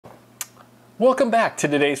Welcome back to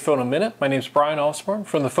today's Photo Minute. My name is Brian Osborne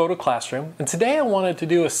from the Photo Classroom, and today I wanted to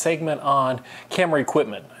do a segment on camera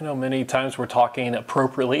equipment. I know many times we're talking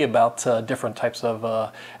appropriately about different types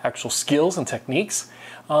of actual skills and techniques,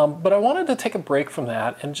 but I wanted to take a break from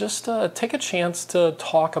that and just take a chance to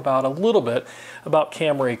talk about a little bit about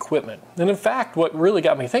camera equipment. And in fact, what really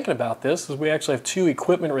got me thinking about this is we actually have two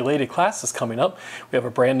equipment related classes coming up. We have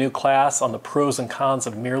a brand new class on the pros and cons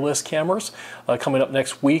of mirrorless cameras coming up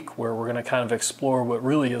next week, where we're going to kind of explore what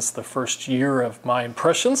really is the first year of my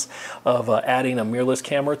impressions of adding a mirrorless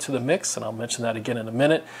camera to the mix, and I'll mention that again in a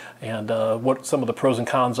minute, and what some of the pros and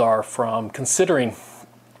cons are from considering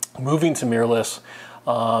moving to mirrorless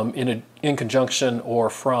in conjunction or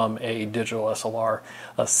from a digital SLR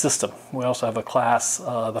system. We also have a class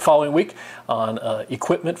the following week on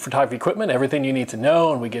equipment, photography equipment, everything you need to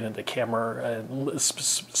know, and we get into camera,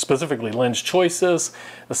 specifically lens choices,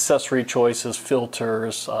 accessory choices,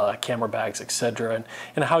 filters, camera bags, etc.,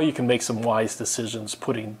 and how you can make some wise decisions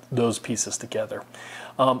putting those pieces together.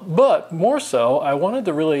 But more so, I wanted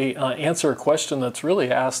to really answer a question that's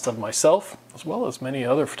really asked of myself, as well as many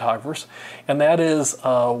other photographers, and that is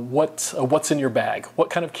what's in your bag? What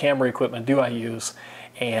kind of camera equipment do I use?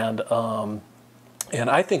 And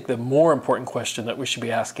I think the more important question that we should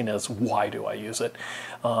be asking is, why do I use it?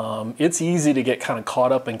 It's easy to get kind of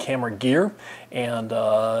caught up in camera gear, and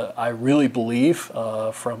I really believe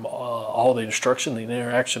from all the instruction, the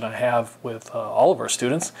interaction I have with all of our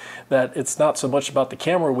students, that it's not so much about the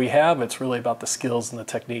camera we have, it's really about the skills and the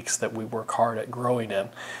techniques that we work hard at growing in.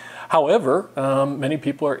 However, many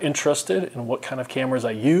people are interested in what kind of cameras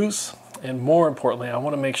I use, and more importantly, I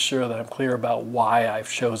want to make sure that I'm clear about why I've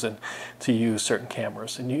chosen to use certain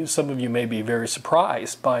cameras. And some of you may be very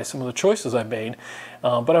surprised by some of the choices I've made,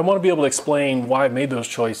 but I want to be able to explain why I made those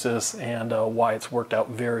choices and why it's worked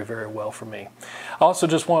out very, very well for me. I also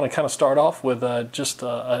just want to kind of start off with just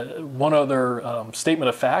one other statement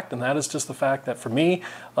of fact, and that is just the fact that for me,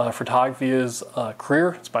 photography is a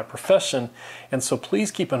career, it's my profession, and so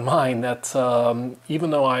please keep in mind that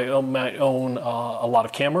even though I might own a lot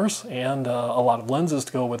of cameras and a lot of lenses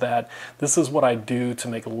to go with that, this is what I do to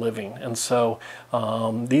make a living. And so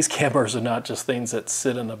these cameras are not just things that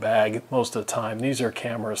sit in the bag most of the time. These are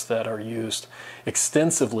cameras that are used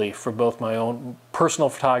extensively for both my own personal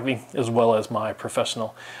photography as well as my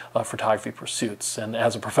professional photography pursuits. And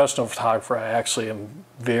as a professional photographer, I actually am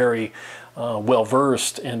very well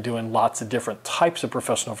versed in doing lots of different types of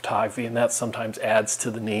professional photography, and that sometimes adds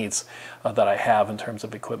to the needs that I have in terms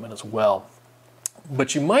of equipment as well.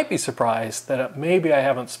 But you might be surprised that maybe I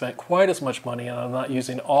haven't spent quite as much money and I'm not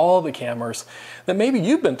using all the cameras that maybe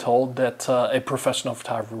you've been told that a professional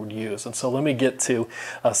photographer would use. And so let me get to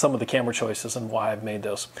some of the camera choices and why I've made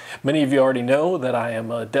those. Many of you already know that I am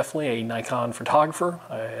definitely a Nikon photographer.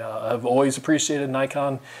 I've always appreciated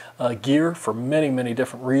Nikon gear for many, many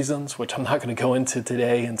different reasons, which I'm not going to go into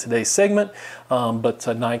today in today's segment, but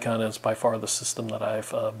Nikon is by far the system that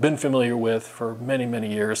I've been familiar with for many,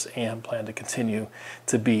 many years and plan to continue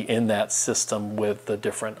to be in that system with the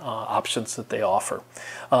different options that they offer.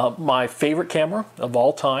 My favorite camera of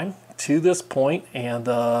all time to this point, and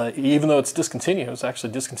even though it's discontinued, it was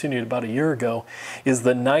actually discontinued about a year ago, is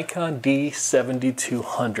the Nikon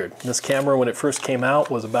D7200. This camera, when it first came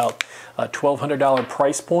out, was about a $1,200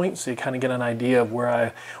 price point, so you kind of get an idea of where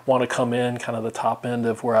I want to come in, kind of the top end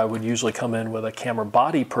of where I would usually come in with a camera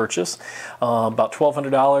body purchase. About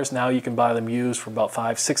 $1,200. Now you can buy them used for about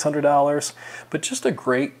 $500–600, but just a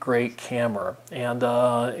great, great camera.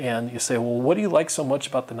 And you say, well, what do you like so much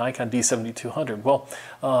about the Nikon D7200? Well,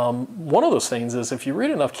 one of those things is if you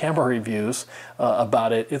read enough camera reviews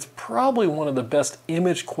about it, it's probably one of the best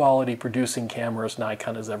image quality producing cameras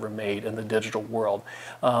Nikon has ever made in the digital world.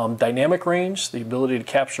 Dynamic range, the ability to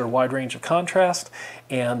capture a wide range of contrast,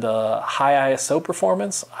 and high ISO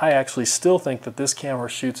performance. I actually still think that this camera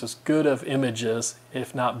shoots as good of images,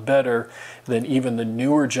 if not better, than even the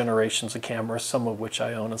newer generations of cameras, some of which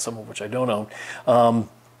I own and some of which I don't own.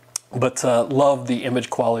 But love the image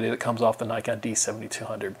quality that comes off the Nikon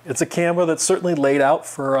D7200. It's a camera that's certainly laid out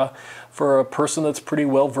for a person that's pretty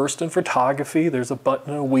well versed in photography. There's a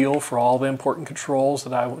button and a wheel for all the important controls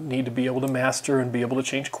that I would need to be able to master and be able to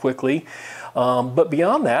change quickly. But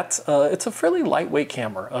beyond that, it's a fairly lightweight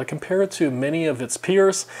camera. Compared to many of its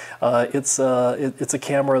peers, it's a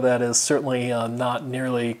camera that is certainly not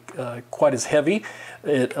nearly quite as heavy.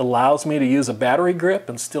 It allows me to use a battery grip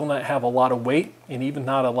and still not have a lot of weight and even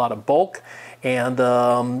not a lot of bulk. And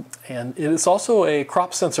it is also a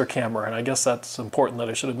crop sensor camera, and I guess that's important that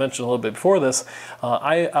I should have mentioned a little bit before this.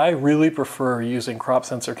 I really prefer using crop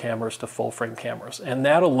sensor cameras to full frame cameras, and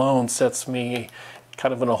that alone sets me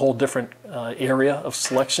kind of in a whole different area of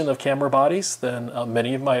selection of camera bodies than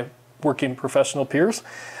many of my working professional peers.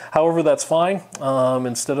 However, that's fine.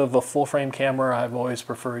 Instead of a full frame camera, I've always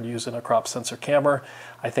preferred using a crop sensor camera.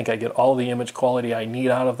 I think I get all the image quality I need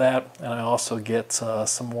out of that, and I also get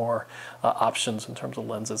some more options in terms of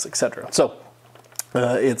lenses, etc. So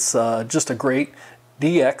it's just a great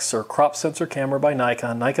DX or crop sensor camera by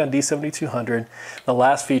Nikon D7200. The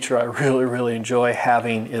last feature I really enjoy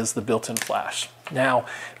having is the built-in flash. Now,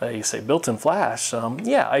 you say built-in flash,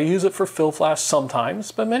 yeah, I use it for fill flash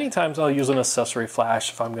sometimes, but many times I'll use an accessory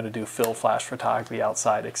flash if I'm going to do fill flash photography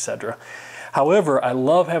outside, etc. However, I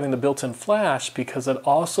love having the built-in flash because it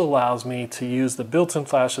also allows me to use the built-in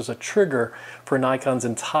flash as a trigger for Nikon's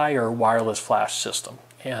entire wireless flash system.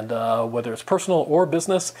 And whether it's personal or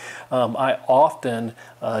business, I often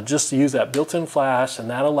just use that built-in flash, and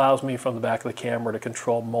that allows me from the back of the camera to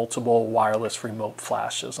control multiple wireless remote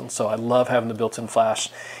flashes. And so I love having the built-in flash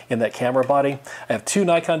in that camera body. I have two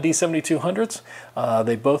Nikon D7200s.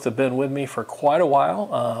 They both have been with me for quite a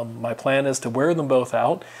while. My plan is to wear them both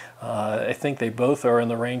out. I think they both are in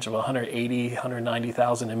the range of 180,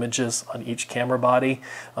 190,000 images on each camera body.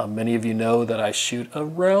 Many of you know that I shoot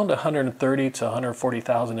around 130 to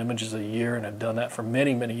 140,000 images a year, and I've done that for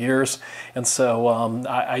many years. And so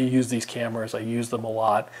I use these cameras, I use them a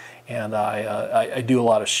lot, and I do a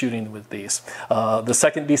lot of shooting with these. The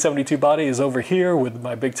second D72 body is over here with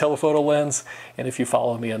my big telephoto lens, and if you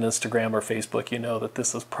follow me on Instagram or Facebook, you know that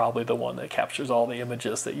this is probably the one that captures all the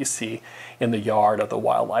images that you see in the yard of the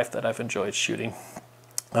wildlife that I've enjoyed shooting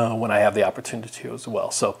when I have the opportunity to as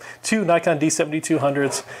well. So two Nikon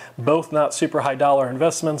D7200s, both not super high dollar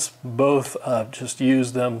investments, both just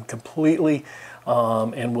use them completely,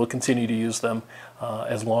 and will continue to use them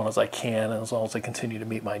as long as I can, and as long as I continue to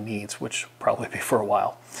meet my needs, which will probably be for a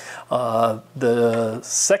while. The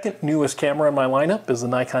second newest camera in my lineup is the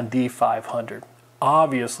Nikon D500.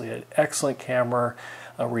 Obviously an excellent camera,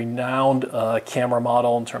 a renowned camera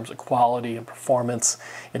model in terms of quality and performance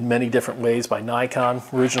in many different ways by Nikon.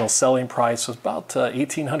 Original selling price was about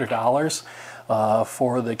 $1,800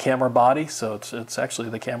 for the camera body, so it's actually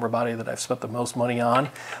the camera body that I've spent the most money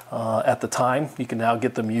on at the time. You can now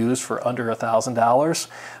get them used for under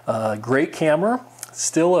 $1,000. Great camera,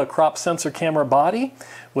 still a crop sensor camera body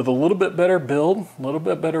with a little bit better build, a little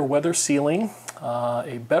bit better weather sealing,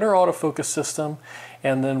 a better autofocus system,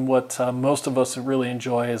 and then what most of us really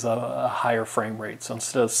enjoy is a higher frame rate. So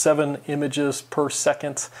instead of 7 images per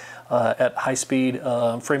second at high speed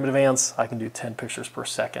frame advance, I can do 10 pictures per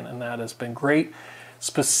second, and that has been great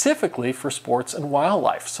specifically for sports and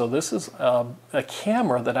wildlife. So this is a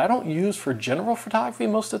camera that I don't use for general photography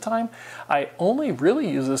most of the time. I only really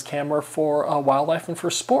use this camera for wildlife and for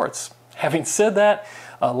sports. Having said that,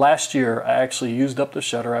 last year I actually used up the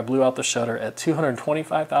shutter. I blew out the shutter at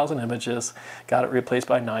 225,000 images, got it replaced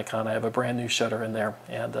by Nikon. I have a brand new shutter in there,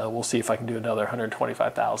 and we'll see if I can do another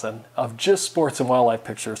 125,000 of just sports and wildlife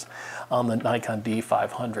pictures on the Nikon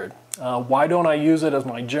D500. Why don't I use it as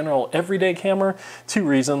my general everyday camera? 2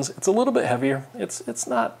 reasons. It's a little bit heavier. It's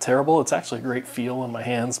not terrible. It's actually a great feel in my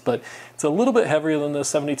hands, but it's a little bit heavier than the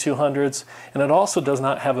 7200s, and it also does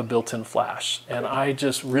not have a built-in flash. And I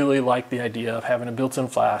just really like the idea of having a built-in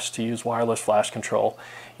flash to use wireless flash control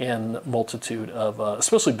in multitude of,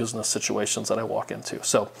 especially business situations that I walk into.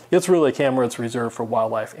 So it's really a camera that's reserved for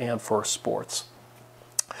wildlife and for sports.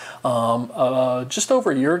 Just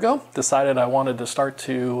over a year ago, decided I wanted to start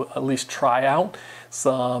to at least try out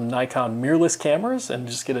some Nikon mirrorless cameras and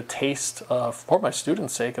just get a taste for my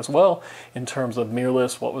students' sake as well in terms of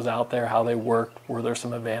mirrorless, what was out there, how they worked, were there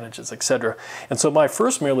some advantages, etc. And so my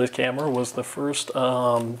first mirrorless camera was the first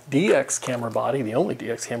DX camera body, the only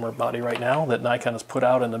DX camera body right now that Nikon has put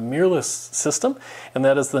out in the mirrorless system, and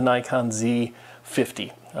that is the Nikon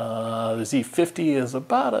Z50. The Z50 is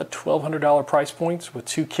about a $1,200 price point with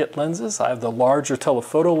 2 kit lenses. I have the larger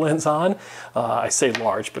telephoto lens on. I say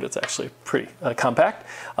large, but it's actually pretty compact.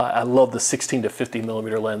 I love the 16 to 50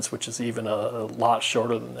 millimeter lens, which is even a lot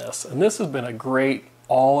shorter than this. And this has been a great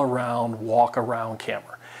all-around, walk-around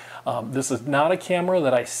camera. This is not a camera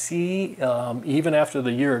that I see, even after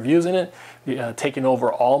the year of using it, taking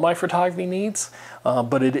over all my photography needs,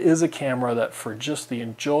 but it is a camera that for just the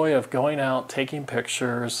enjoy of going out, taking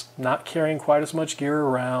pictures, not carrying quite as much gear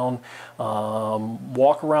around,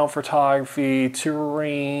 walk around photography,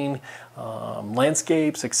 touring,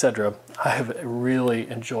 landscapes, etc. I have really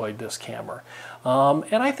enjoyed this camera.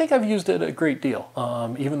 And I think I've used it a great deal.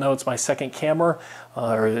 Even though it's my second camera,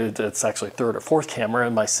 or it's actually 3rd or 4th camera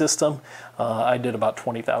in my system, I did about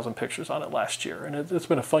 20,000 pictures on it last year. And it's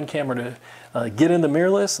been a fun camera to get in the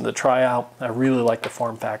mirrorless and to try out. I really like the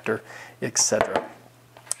form factor, etc.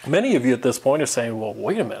 Many of you at this point are saying, well,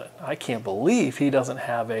 wait a minute, I can't believe he doesn't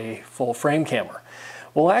have a full frame camera.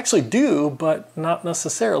 Well, I actually do, but not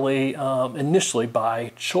necessarily initially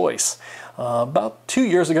by choice. About 2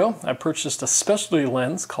 years ago, I purchased a specialty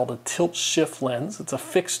lens called a tilt shift lens. It's a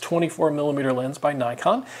fixed 24mm lens by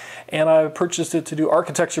Nikon, and I purchased it to do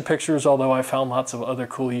architecture pictures, although I found lots of other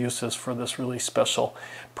cool uses for this really special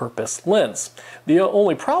purpose lens. The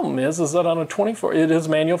only problem is that on a 24, it is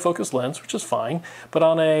manual focus lens, which is fine, but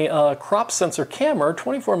on a crop sensor camera,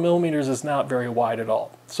 24mm is not very wide at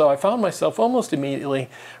all. So I found myself almost immediately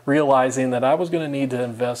realizing that I was going to need to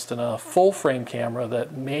invest in a full frame camera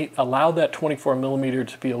that may allow that 24mm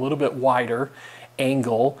to be a little bit wider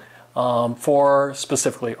angle for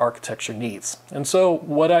specifically architecture needs. And so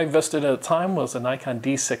what I invested at the time was a Nikon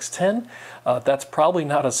D610. That's probably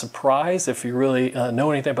not a surprise if you really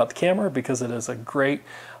know anything about the camera, because it is a great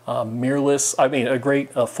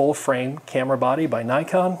full frame camera body by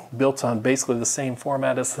Nikon, built on basically the same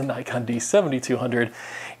format as the Nikon D7200.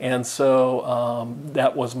 And so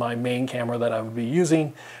that was my main camera that I would be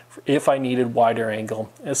using if I needed wider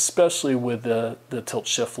angle, especially with the tilt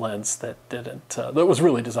shift lens that was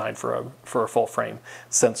really designed for a full frame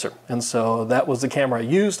sensor. And so that was the camera I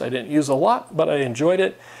used. I didn't use a lot, but I enjoyed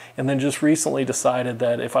it. And then just recently decided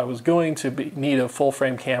that if I was going to need a full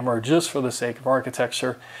frame camera just for the sake of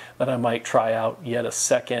architecture, that I might try out yet a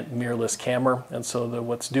second mirrorless camera. And so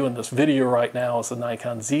what's doing this video right now is the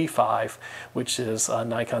Nikon Z5, which is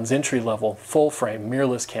Nikon's entry-level full frame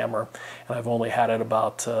mirrorless camera. And I've only had it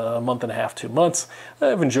about a month and a half, 2 months.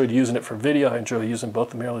 I've enjoyed using it for video. I enjoy using both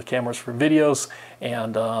the mirrorless cameras for videos,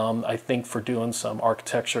 and I think for doing some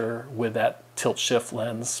architecture with that tilt shift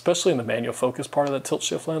lens, especially in the manual focus part of that tilt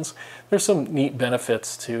shift lens, there's some neat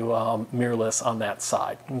benefits to mirrorless on that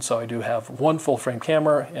side. And so I do have one full frame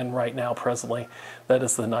camera, and right now presently that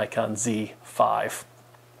is the Nikon Z5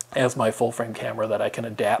 as my full frame camera that I can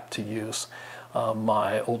adapt to use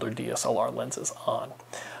my older DSLR lenses on.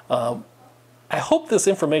 I hope this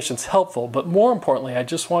information is helpful, but more importantly, I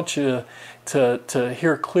just want you to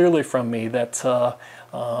hear clearly from me that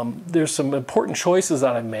there's some important choices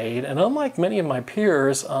that I made, and unlike many of my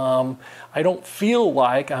peers, I don't feel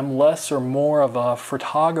like I'm less or more of a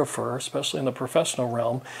photographer, especially in the professional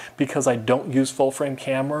realm, because I don't use full frame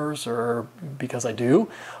cameras, or because I do.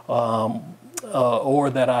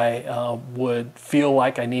 Or that I would feel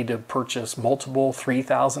like I need to purchase multiple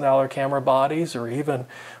 $3,000 camera bodies, or even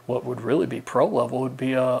what would really be pro level would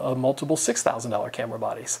be a multiple $6,000 camera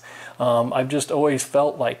bodies. I've just always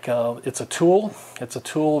felt like it's a tool. It's a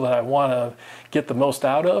tool that I want to get the most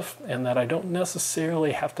out of, and that I don't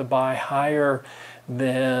necessarily have to buy higher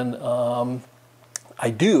than I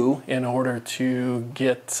do in order to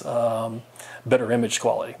get better image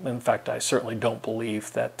quality. In fact, I certainly don't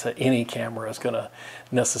believe that any camera is going to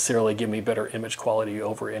necessarily give me better image quality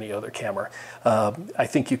over any other camera. I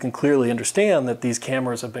think you can clearly understand that these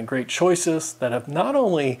cameras have been great choices that have not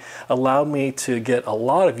only allowed me to get a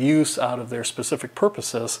lot of use out of their specific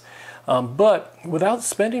purposes, but without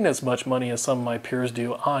spending as much money as some of my peers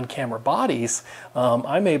do on camera bodies,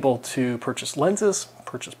 I'm able to purchase lenses,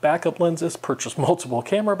 purchase backup lenses, purchase multiple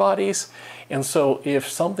camera bodies. And so if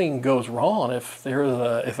something goes wrong, if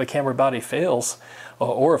a camera body fails,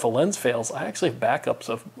 or if a lens fails, I actually have backups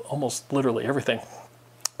of almost literally everything.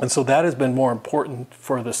 And so that has been more important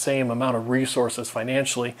for the same amount of resources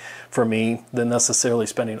financially for me than necessarily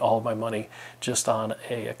spending all of my money just on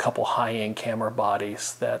a couple high-end camera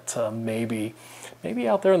bodies that maybe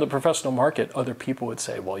out there in the professional market, other people would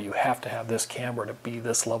say, well, you have to have this camera to be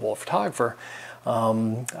this level of photographer.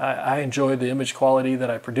 I enjoy the image quality that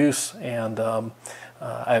I produce, and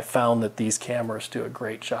I've found that these cameras do a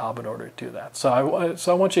great job in order to do that. So I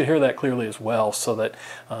want you to hear that clearly as well, so that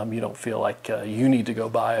you don't feel like you need to go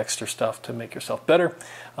buy extra stuff to make yourself better.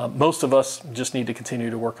 Most of us just need to continue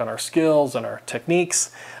to work on our skills and our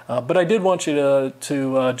techniques, but I did want you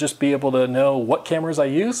to just be able to know what cameras I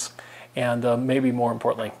use, and maybe more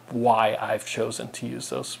importantly, why I've chosen to use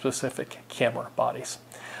those specific camera bodies.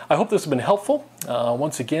 I hope this has been helpful.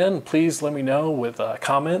 Once again, please let me know with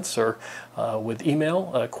comments or with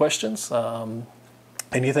email questions,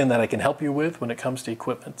 anything that I can help you with when it comes to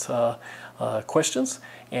equipment questions.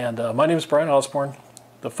 And my name is Brian Osborne,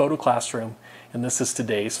 the Photo Classroom, and this is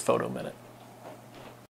today's Photo Minute.